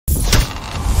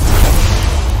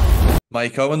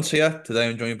Mike Owens here. Today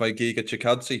I'm joined by Giga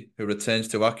Chikadze, who returns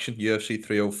to action UFC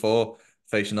 304,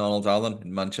 facing Arnold Allen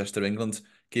in Manchester, England.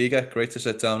 Giga, great to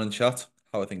sit down and chat.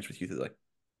 How are things with you today?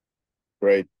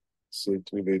 Great. Sit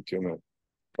with it, you know.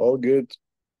 All good.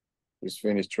 Just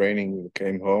finished training,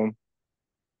 came home,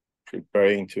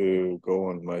 preparing to go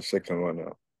on my second one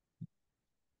now.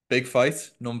 Big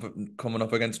fight, number coming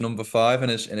up against number five in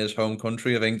his home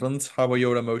country of England. How are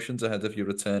your emotions ahead of your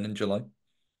return in July?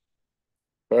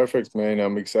 Perfect, man.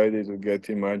 I'm excited to get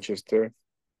in Manchester.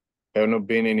 I've not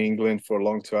been in England for a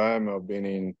long time. I've been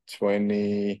in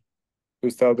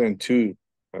 2002,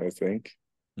 I think.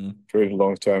 Hmm. Pretty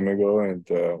long time ago. And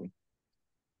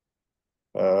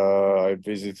I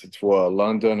visited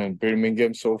London and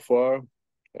Birmingham so far.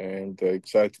 And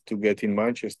excited to get in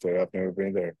Manchester. I've never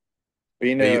been there.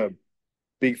 Been Are a you?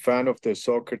 big fan of the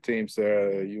soccer teams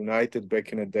there, United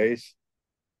back in the days.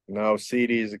 Now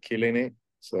City is killing it,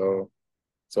 so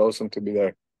it's awesome to be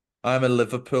there. I'm a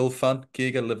Liverpool fan,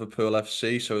 Giga Liverpool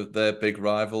FC, so they're big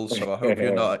rivals. So I hope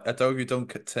you're not. I hope you don't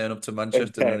turn up to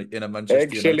Manchester in a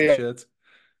Manchester United Actually, shirt.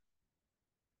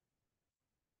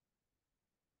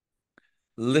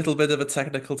 Little bit of a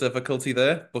technical difficulty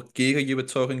there, but Giga, you were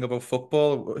talking about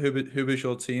football. Who is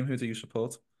your team? Who do you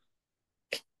support?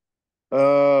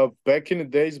 back in the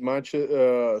days, much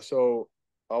so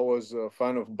I was a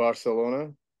fan of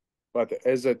Barcelona, but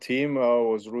as a team, I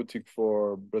was rooting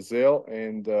for Brazil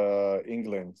and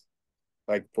England,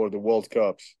 like for the World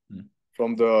Cups. Hmm.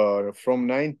 From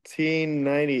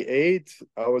 1998,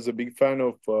 I was a big fan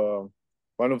of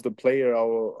one of the player I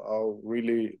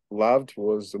really loved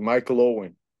was Michael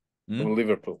Owen from Hmm?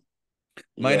 Liverpool.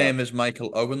 My Yeah. name is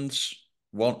Michael Owens.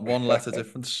 One letter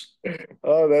difference.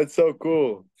 Oh, that's so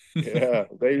cool. Yeah,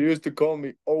 they used to call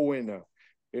me Owen.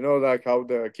 You know, like how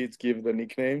the kids give the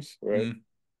nicknames, right? Hmm.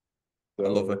 I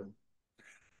love it. So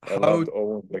I How loved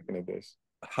Owen back in the days.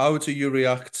 how do you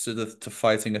react to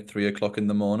fighting at 3 o'clock in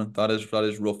the morning? That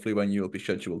is roughly when you'll be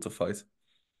scheduled to fight.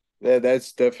 Yeah,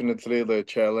 that's definitely the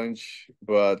challenge,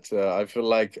 but I feel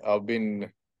like I've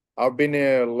been in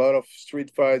a lot of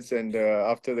street fights and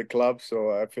after the club,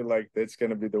 so I feel like that's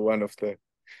gonna be the one of the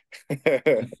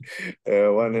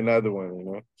one another one, you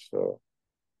know. So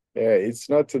yeah, it's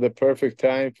not the perfect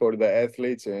time for the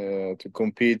athletes to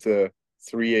compete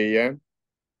 3 a.m.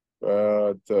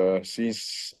 But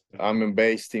since I'm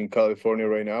based in California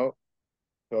right now,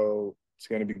 so it's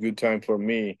gonna be good time for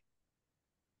me.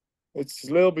 It's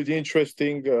a little bit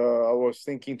interesting. I was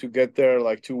thinking to get there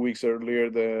like 2 weeks earlier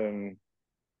than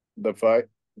the fight,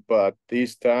 but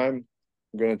this time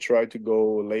I'm gonna try to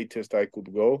go latest I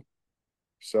could go.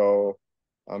 So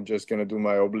I'm just gonna do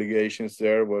my obligations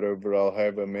there, whatever I'll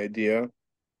have a media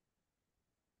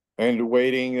and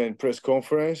waiting and press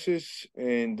conferences,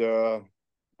 and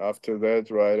after that,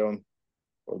 right on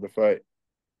for the fight.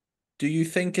 Do you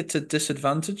think it's a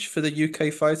disadvantage for the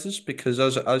UK fighters? Because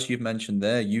as you've mentioned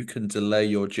there, you can delay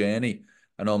your journey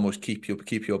and almost keep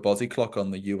your body clock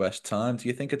on the US time. Do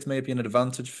you think it's maybe an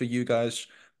advantage for you guys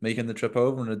making the trip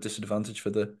over and a disadvantage for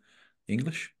the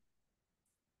English?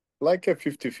 Like a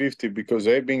 50-50 because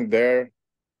they've been there,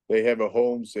 they have a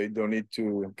homes, they don't need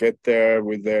to get there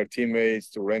with their teammates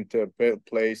to rent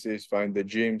places, find the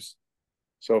gyms.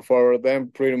 So for them,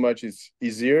 pretty much it's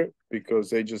easier because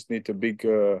they just need a big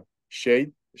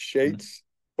Mm, shades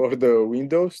for the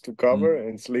windows to cover mm,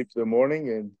 and sleep the morning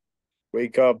and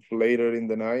wake up later in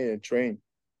the night and train.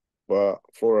 But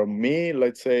for me,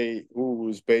 let's say who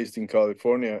was based in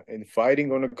California and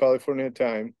fighting on a California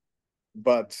time,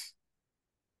 but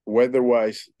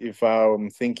weather-wise, if I'm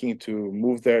thinking to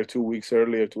move there 2 weeks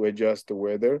earlier to adjust the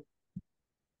weather,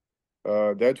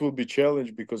 that will be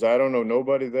challenge because I don't know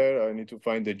nobody there. I need to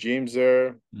find the gyms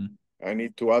there. mm, I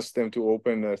need to ask them to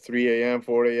open at 3 a.m.,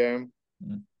 4 a.m.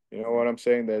 mm. You know what I'm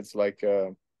saying? That's like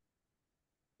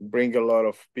bring a lot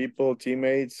of people,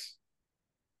 teammates.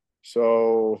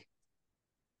 So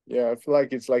yeah, I feel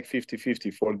like it's like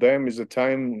 50-50. For them, is the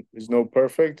time is no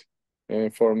perfect.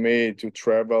 And for me to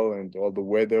travel and all the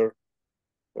weather.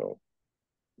 So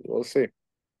we'll see.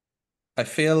 I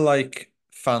feel like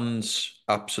fans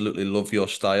absolutely love your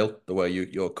style, the way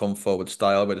your come forward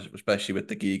style, but especially with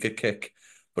the Giga kick.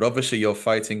 But obviously you're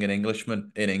fighting an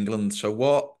Englishman in England. So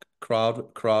what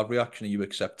crowd reaction are you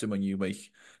accepting when you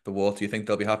make the war? Do you think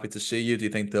they'll be happy to see you? Do you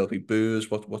think there'll be boos?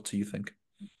 What do you think?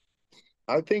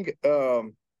 I think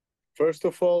first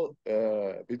of all,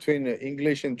 between the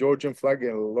English and Georgian flag,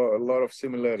 a lot of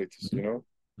similarities, you Mhm. know.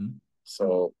 Mhm.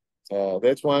 So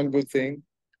that's one good thing.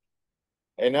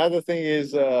 Another thing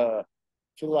is, I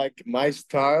feel like my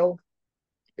style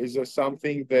is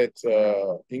something that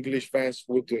English fans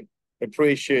would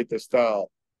appreciate the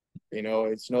style. You know,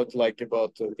 it's not like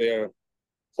about their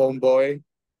homeboy.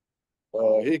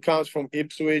 He comes from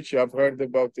Ipswich. I've heard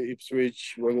about the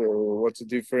Ipswich. What's the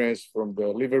difference from the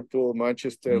Liverpool,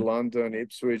 Manchester, Mm, London,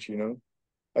 Ipswich? You know,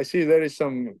 I see there is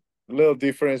some little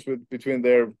difference between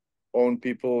their own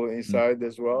people mm. inside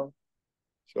as well.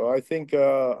 So I think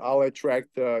I'll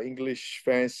attract English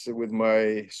fans with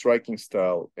my striking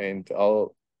style, and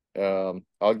I'll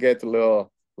get a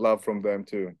little love from them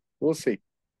too. We'll see.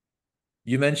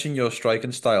 You mentioned your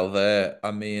striking style there.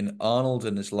 I mean, Arnold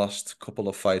in his last couple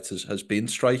of fights has been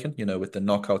striking, with the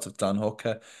knockout of Dan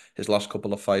Hooker, his last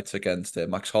couple of fights against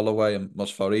Max Holloway and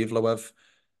Movsar Evloev.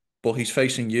 But he's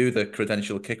facing you, the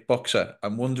credentialed kickboxer.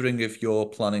 I'm wondering if you're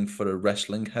planning for a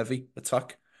wrestling heavy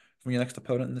attack from your next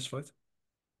opponent in this fight.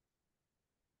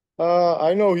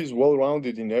 I know he's well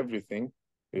rounded in everything.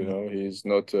 You Mm, know, he's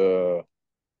not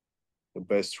the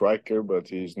best striker, but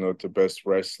he's not the best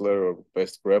wrestler or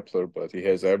best grappler, but he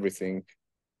has everything,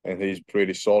 and he's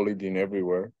pretty solid in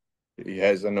everywhere. He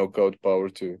has a knockout power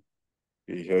too.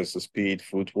 He has the speed,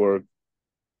 footwork.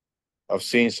 I've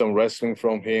seen some wrestling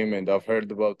from him, and I've heard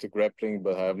about the grappling,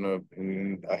 but I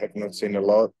have not seen a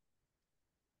lot.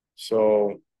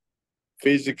 So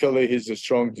physically, he's a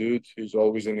strong dude. He's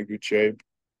always in a good shape.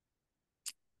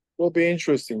 Will be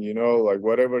interesting, you know, like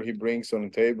whatever he brings on the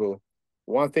table.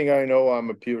 One thing I know, I'm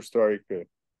a pure striker,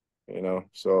 you know,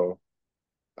 so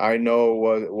I know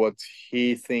what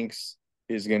he thinks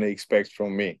he's gonna expect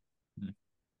from me. mm,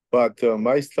 But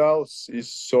my style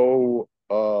is so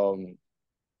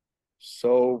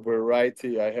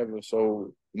variety. I have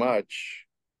so much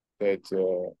that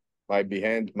might be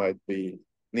hand, might be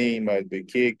knee, might be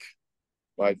kick,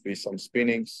 might be some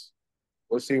spinnings.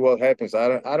 We'll see what happens.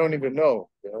 I don't even know.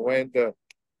 You know, when the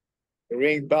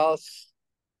ring bells,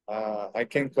 I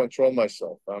can't control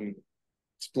myself. I'm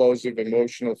explosive,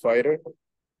 emotional fighter.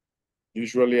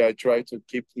 Usually, I try to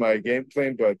keep my game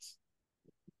plan, but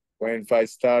when fight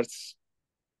starts,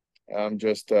 I'm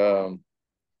just um,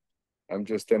 I'm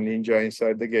just a ninja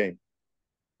inside the game.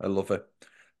 I love it.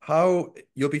 How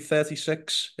you'll be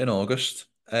 36 in August.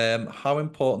 How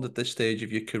important at this stage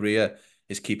of your career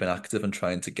is keeping active and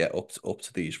trying to get up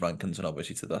to these rankings and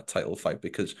obviously to that title fight?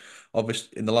 Because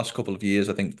obviously in the last couple of years,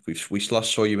 I think we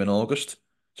last saw you in August,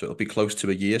 so it'll be close to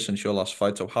a year since your last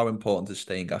fight. So how important is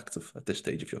staying active at this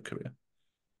stage of your career?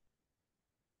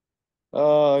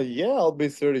 Yeah, I'll be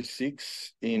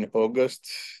 36 in August,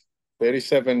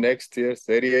 37 next year,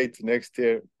 38 next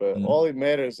year. But Mm, all it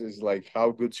matters is like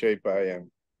how good shape I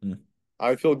am. mm,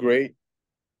 I feel great.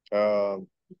 Um,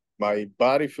 my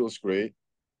body feels great.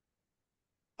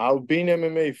 I've been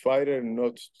MMA fighter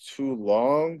not too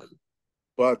long,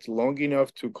 but long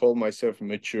enough to call myself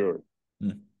mature.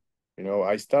 mm. You know,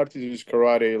 I started with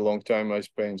karate a long time. I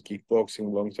spent kickboxing a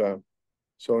long time.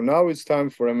 So now it's time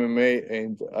for MMA,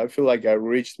 and I feel like I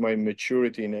reached my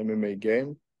maturity in MMA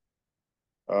game.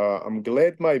 I'm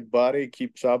glad my body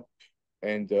keeps up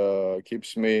and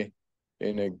keeps me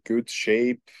in a good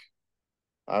shape.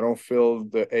 I don't feel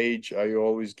the age. I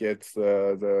always get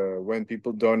the when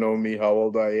people don't know me how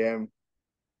old I am.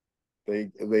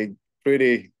 They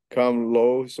pretty come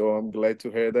low, so I'm glad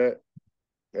to hear that.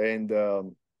 And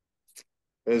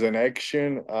as an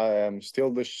action, I am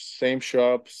still the same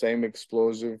sharp, same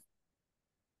explosive.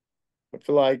 I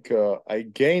feel like I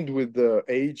gained with the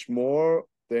age more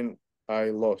than I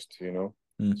lost, you know.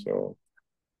 Mm. So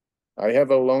I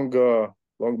have a long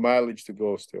mileage to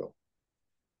go still.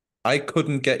 I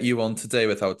couldn't get you on today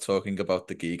without talking about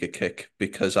the Giga kick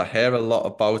because I hear a lot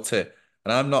about it.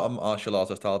 And I'm not a martial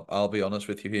artist. I'll be honest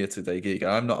with you here today, Giga.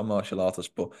 I'm not a martial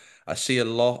artist, but I see a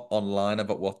lot online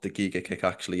about what the Giga kick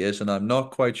actually is, and I'm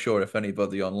not quite sure if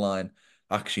anybody online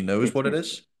actually knows what it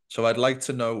is. So I'd like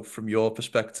to know from your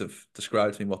perspective,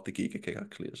 describe to me what the Giga kick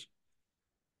actually is.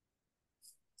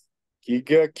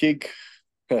 Giga kick,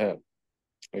 a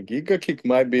giga kick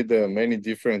might be the many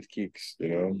different kicks. You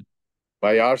know, Mm,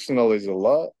 my arsenal is a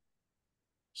lot.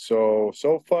 So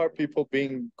far, people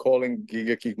been calling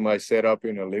giga kick my setup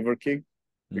in a liver kick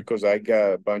mm, because I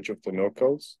got a bunch of the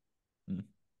knockouts. mm.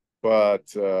 But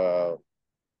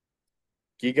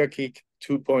giga kick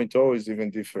 2.0 is even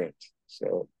different.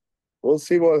 So we'll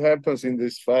see what happens in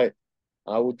this fight.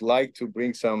 I would like to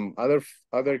bring some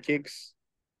other kicks,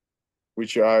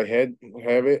 which I had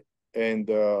have it, and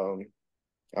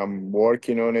I'm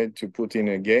working on it to put in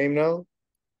a game now.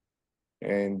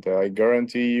 And I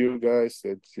guarantee you guys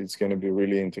that it's going to be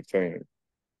really entertaining.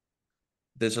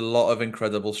 There's a lot of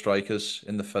incredible strikers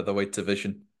in the featherweight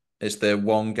division. Is there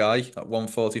one guy at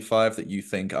 145 that you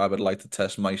think I would like to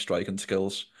test my striking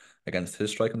skills against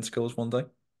his striking skills one day?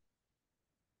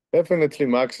 Definitely,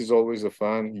 Max is always a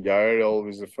fan. Yair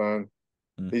always a fan.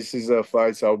 Mm, This is a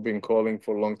fights I've been calling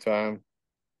for a long time.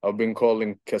 I've been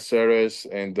calling Caceres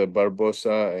and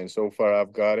Barbosa, and so far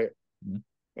I've got it.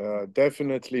 mm.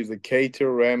 Definitely, the Cater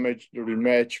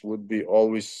rematch would be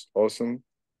always awesome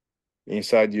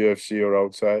inside UFC or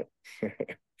outside.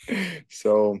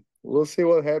 So we'll see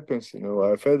what happens.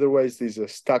 Featherweight is a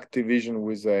stacked division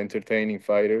with entertaining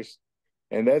fighters,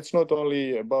 and that's not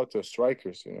only about the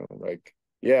strikers. Like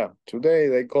yeah, today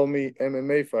they call me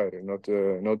MMA fighter, not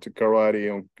a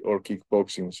karate or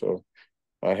kickboxing. So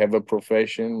I have a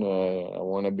profession. I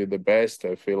want to be the best.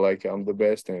 I feel like I'm the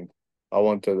best, and I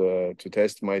want to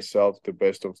test myself the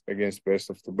best of against best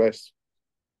of the best.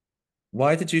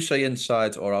 Why did you say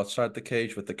inside or outside the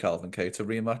cage with the Calvin Kattar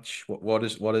rematch? What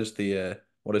is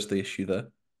the issue there?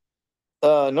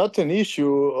 Not an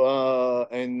issue,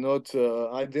 and not.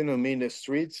 I didn't mean the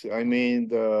streets. I mean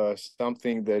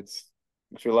something that's.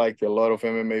 I feel like a lot of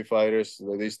MMA fighters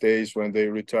these days, when they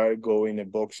retire, go in a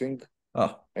boxing,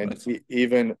 Oh, and right.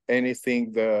 even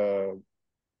anything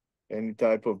any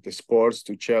type of the sports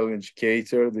to challenge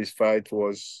Cater. This fight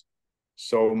was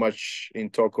so much in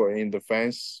talk or in the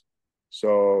fans,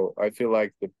 so I feel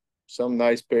like some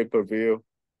nice pay-per-view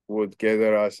would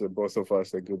gather us, both of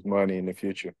us, a good money in the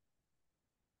future.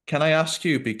 Can I ask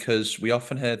you, because we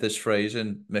often hear this phrase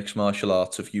in mixed martial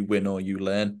arts, if you win or you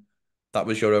learn, that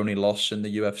was your only loss in the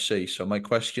UFC. So my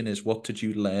question is, what did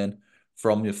you learn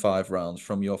from your 5 rounds,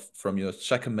 from your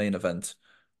second main event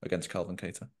against Calvin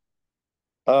Kattar?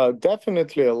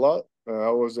 Definitely a lot.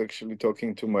 I was actually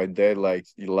talking to my dad like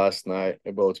last night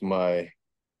about my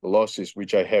losses,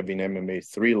 which I have in MMA,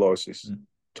 three losses Mm.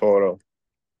 total.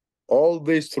 All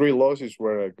these three losses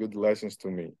were good lessons to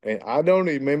me, and I don't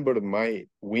remember my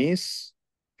wins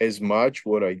as much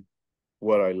what I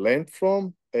learned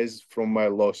from as from my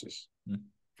losses. Mm.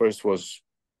 First was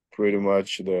pretty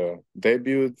much the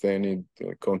debut, then in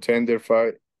the contender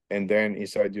fight, and then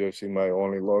inside UFC, my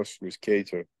only loss was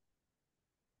Cater.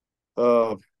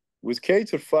 Uh, with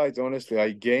Cater fight, honestly,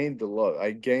 I gained a lot.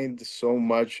 I gained so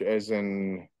much as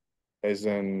an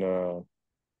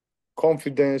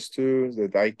confidence too,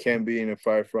 that I can be in a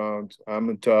 5 round.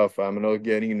 I'm tough. I'm not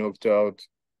getting knocked out.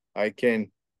 I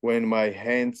can, when my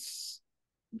hands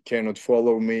cannot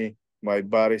follow me, my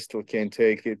body still can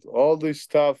take it. All this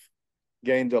stuff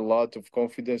gained a lot of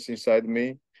confidence inside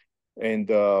me,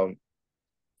 and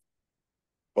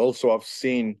also I've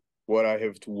seen what I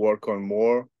have to work on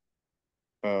more.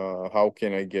 How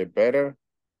can I get better?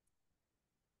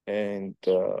 And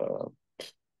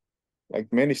like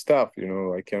many stuff,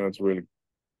 I cannot really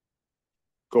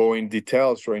go in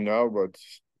details right now, but it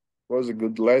was a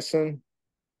good lesson.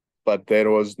 But there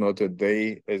was not a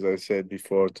day, as I said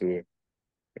before, to you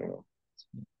know.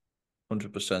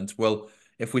 100%. Well,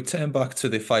 if we turn back to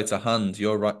the fight at hand,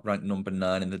 you're ranked number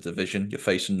 9 in the division. You're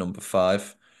facing number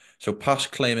 5. So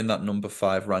past claiming that number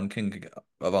 5 ranking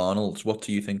of Arnold's, what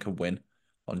do you think a win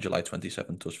on July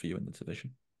 27th does for you in the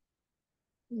division?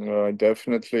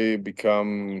 Definitely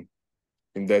become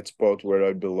in that spot where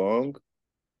I belong,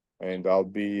 and I'll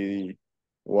be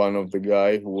one of the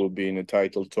guy who will be in a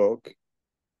title talk.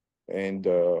 And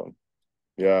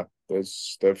yeah,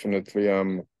 that's definitely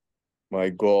my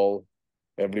goal.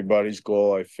 Everybody's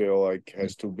goal, I feel like,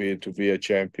 has to be a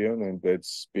champion, and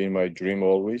that's been my dream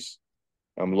always.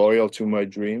 I'm loyal to my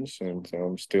dreams, and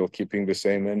I'm still keeping the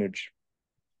same energy.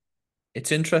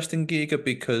 It's interesting, Giga,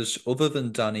 because other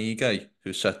than Dan Ige,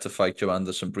 who's set to fight Joe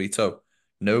Anderson Brito,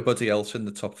 nobody else in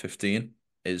the top 15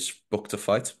 is booked to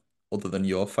fight other than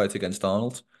your fight against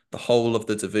Arnold. The whole of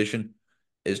the division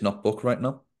is not booked right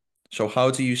now. So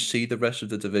how do you see the rest of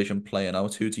the division playing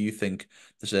out? Who do you think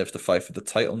deserves to fight for the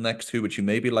title next? Who would you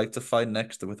maybe like to fight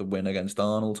next with a win against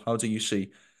Arnold? How do you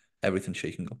see everything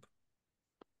shaking up?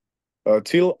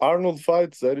 Till Arnold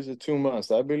fights, that is a 2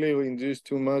 months. I believe in these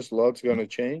 2 months, lots Mm, gonna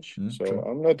change. So true.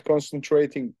 I'm not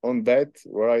concentrating on that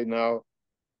right now.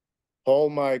 All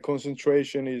my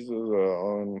concentration is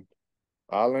on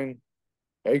Allen.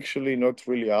 Actually, not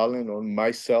really Allen, on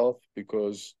myself,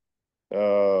 because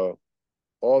uh,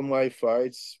 all my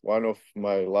fights, one of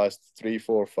my last 3,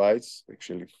 4 fights,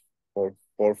 actually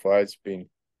four fights, been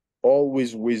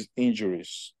always with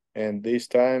injuries. And this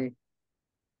time,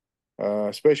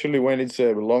 especially when it's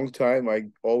a long time, I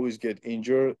always get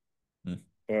injured Mm,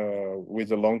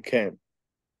 with a long camp,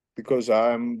 because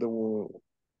I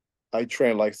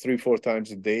train like 3, 4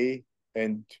 times a day,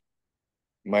 and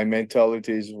my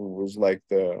mentality was like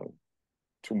to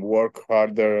work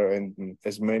harder and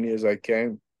as many as I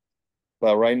can.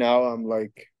 But right now I'm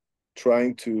like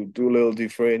trying to do a little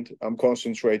different. I'm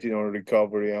concentrating on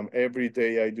recovery. Every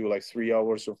day I do like 3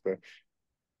 hours of the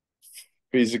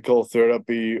physical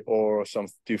therapy or some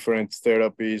different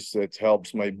therapies that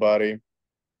helps my body.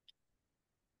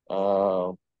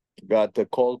 Uh, got the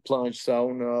cold plunge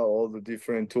sauna, all the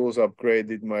different tools,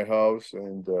 upgraded my house,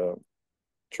 and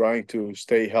trying to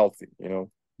stay healthy, you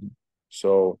know.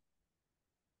 So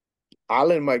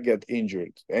Allen might get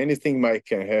injured. Anything might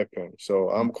can happen. So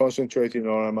I'm concentrating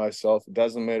on myself. It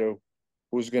doesn't matter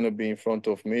who's gonna be in front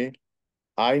of me.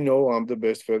 I know I'm the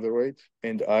best featherweight,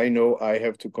 and I know I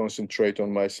have to concentrate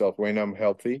on myself when I'm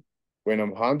healthy, when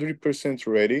I'm 100%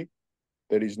 ready.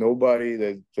 There is nobody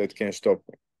that can stop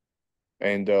me.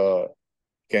 And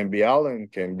can be Allen,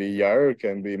 can be Yair,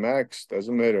 can be Max,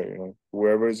 doesn't matter, you know,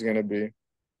 whoever it's gonna be,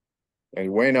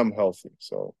 and when I'm healthy.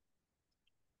 So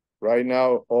right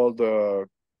now, all the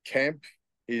camp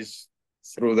is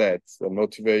through that. The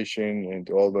motivation and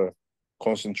all the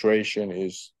concentration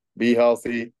is be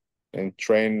healthy and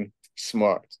train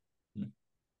smart.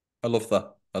 I love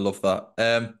that. I love that.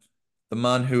 The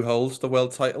man who holds the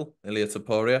world title, Ilia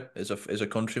Topuria, is a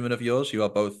countryman of yours. You are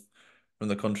both from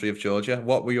the country of Georgia.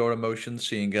 What were your emotions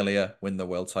seeing Ilia win the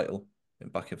world title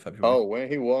back in February? Oh, when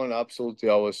he won, absolutely,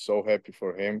 I was so happy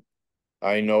for him.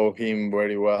 I know him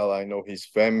very well. I know his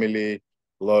family.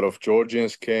 A lot of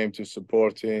Georgians came to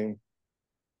support him.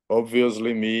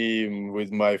 Obviously, me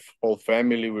with my whole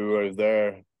family, we were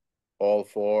there, all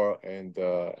four, and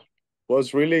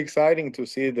was really exciting to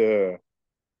see the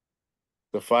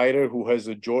fighter who has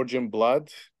a Georgian blood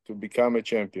to become a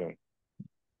champion.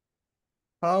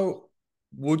 How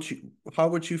how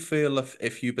would you feel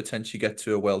if you potentially get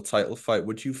to a world title fight?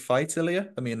 Would you fight Ilia?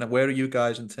 I mean, where are you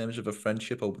guys in terms of a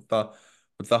friendship, or would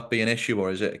that be an issue, or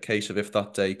is it a case of if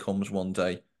that day comes one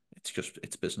day,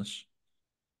 it's business?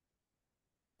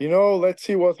 You know, let's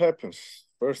see what happens.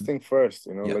 First thing first,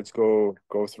 you know, Yeah. let's go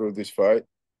through this fight.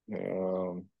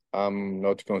 I'm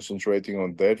not concentrating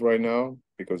on that right now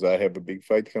because I have a big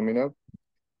fight coming up.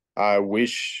 I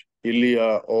wish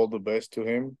Ilya all the best to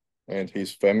him and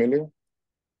his family.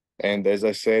 And as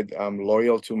I said, I'm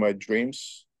loyal to my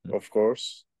dreams, of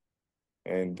course,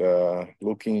 and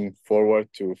looking forward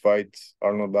to fight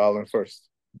Arnold Allen first.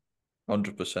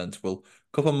 100%. Well,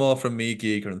 a couple more from me,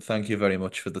 Giga, and thank you very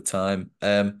much for the time.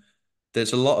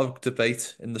 There's a lot of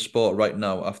debate in the sport right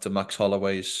now after Max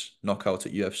Holloway's knockout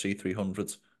at UFC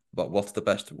 300 about what's the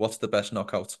best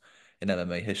knockout in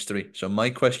MMA history. So my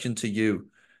question to you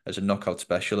as a knockout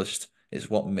specialist is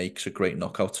what makes a great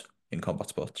knockout in combat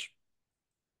sports?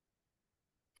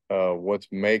 What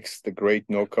makes the great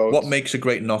What knockouts? makes a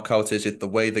great knockout? Is it the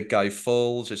way the guy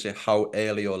falls? Is it how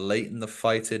early or late in the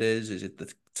fight it is? Is it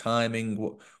the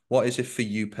timing? What is it for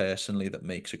you personally that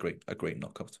makes a great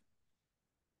knockout?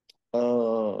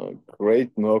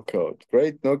 Great knockout.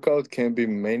 Great knockout can be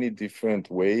many different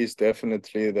ways.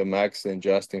 Definitely, the Max and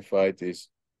Justin fight is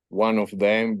one of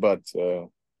them. But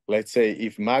let's say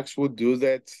if Max would do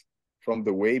that from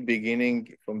the way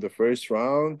beginning, from the first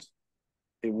round,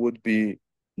 it would be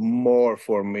more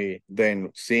for me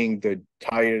than seeing the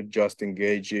tired Justin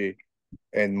Gagey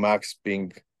and Max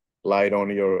being light on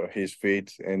his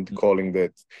feet and calling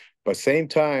that. But same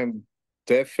time,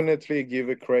 definitely give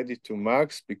a credit to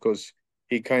Max because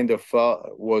he kind of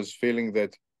was feeling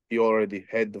that he already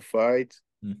had the fight,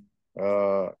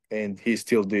 Mm. and he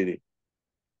still did it.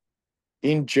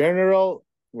 In general,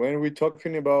 when we're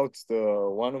talking about the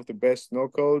one of the best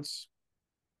knockouts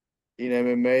in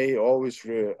MMA, always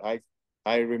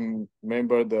I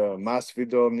remember the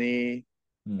Masvidal knee.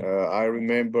 Mm. I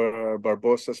remember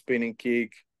Barbosa spinning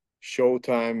kick,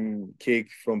 Showtime kick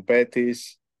from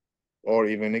Pettis, or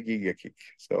even a Giga kick.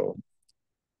 So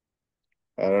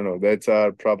I don't know. That's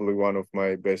probably one of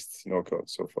my best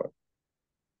knockouts so far.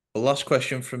 The last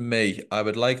question from me. I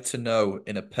would like to know,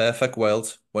 in a perfect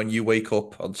world, when you wake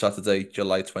up on Saturday,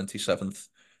 July 27th,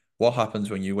 what happens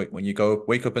when you go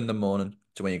wake up in the morning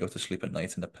to when you go to sleep at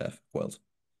night in a perfect world?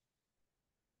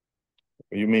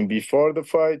 You mean before the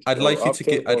fight I'd like or you to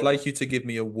after? give I'd Or like you to give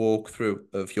me a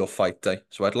walkthrough of your fight day.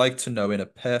 So I'd like to know, in a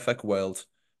perfect world,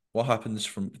 what happens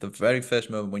from the very first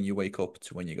moment when you wake up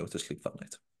to when you go to sleep that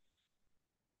night.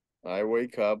 I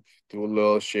wake up, do a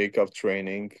little shake up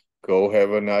training, go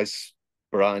have a nice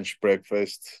brunch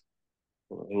breakfast,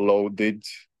 loaded,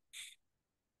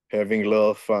 having a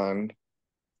little fun,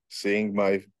 seeing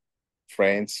my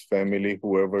friends, family,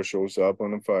 whoever shows up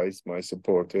on the fights, my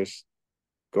supporters,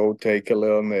 go take a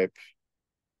little nap,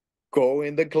 go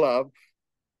in the club,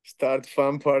 start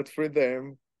fun part for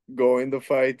them, go in the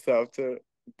fight after,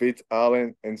 beat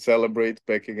Allen, and celebrate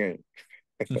back again.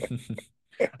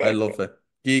 I love it.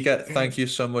 Giga, thank you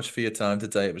so much for your time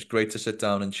today. It was great to sit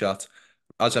down and chat.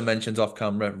 as I mentioned off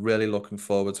camera, really looking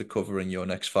forward to covering your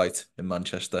next fight in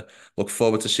Manchester. Look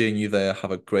forward to seeing you there.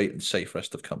 Have a great and safe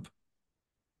rest of camp.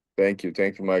 Thank you,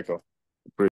 Michael.